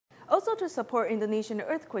Also to support Indonesian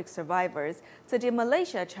earthquake survivors, Tzu-Chi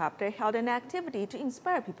Malaysia chapter held an activity to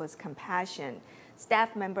inspire people's compassion.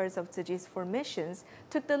 Staff members of Tzu-Chi's 4 missions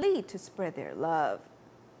took the lead to spread their love.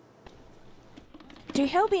 To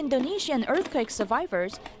help Indonesian earthquake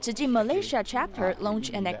survivors, Tzu-Chi Malaysia chapter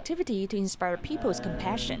launched an activity to inspire people's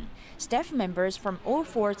compassion. Staff members from all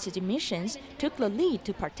 4 Tzu-Chi missions took the lead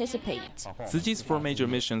to participate. Tzu-Chi's 4 major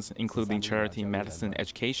missions, including charity, medicine,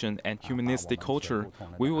 education, and humanistic culture,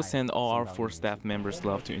 we will send all our 4 staff members'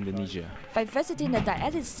 love to Indonesia. By visiting the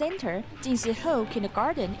dialysis center, Jinsi Ho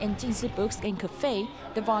Kindergarten, and Jinsi Books and Cafe,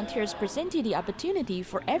 the volunteers presented the opportunity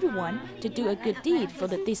for everyone to do a good deed for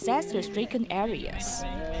the disaster-stricken areas.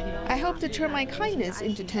 I hope to turn my kindness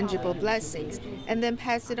into tangible blessings and then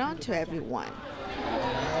pass it on to everyone.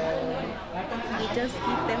 We just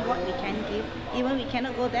give them what we can give. Even we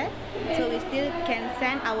cannot go there, so we still can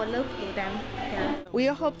send our love to them. Yeah. We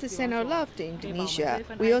hope to send our love to Indonesia.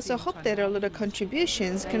 We also hope that our little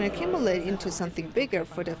contributions can accumulate into something bigger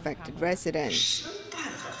for the affected residents.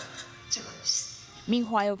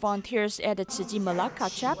 Meanwhile, volunteers at the Tzu-Chi Malacca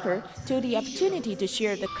chapter took the opportunity to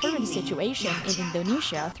share the current situation in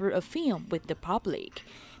Indonesia through a film with the public.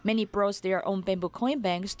 Many brought their own bamboo coin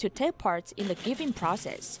banks to take part in the giving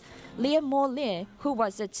process. Lia Mo Lie, who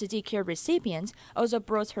was a Tzu-Chi Care recipient, also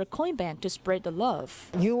brought her coin bank to spread the love.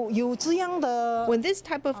 When this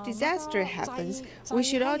type of disaster happens, we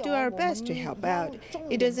should all do our best to help out.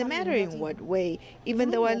 It doesn't matter in what way. Even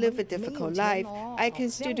though I live a difficult life, I can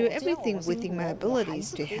still do everything within my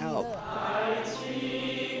abilities to help.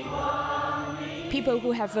 People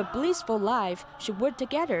who have a blissful life should work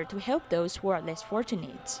together to help those who are less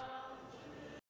fortunate.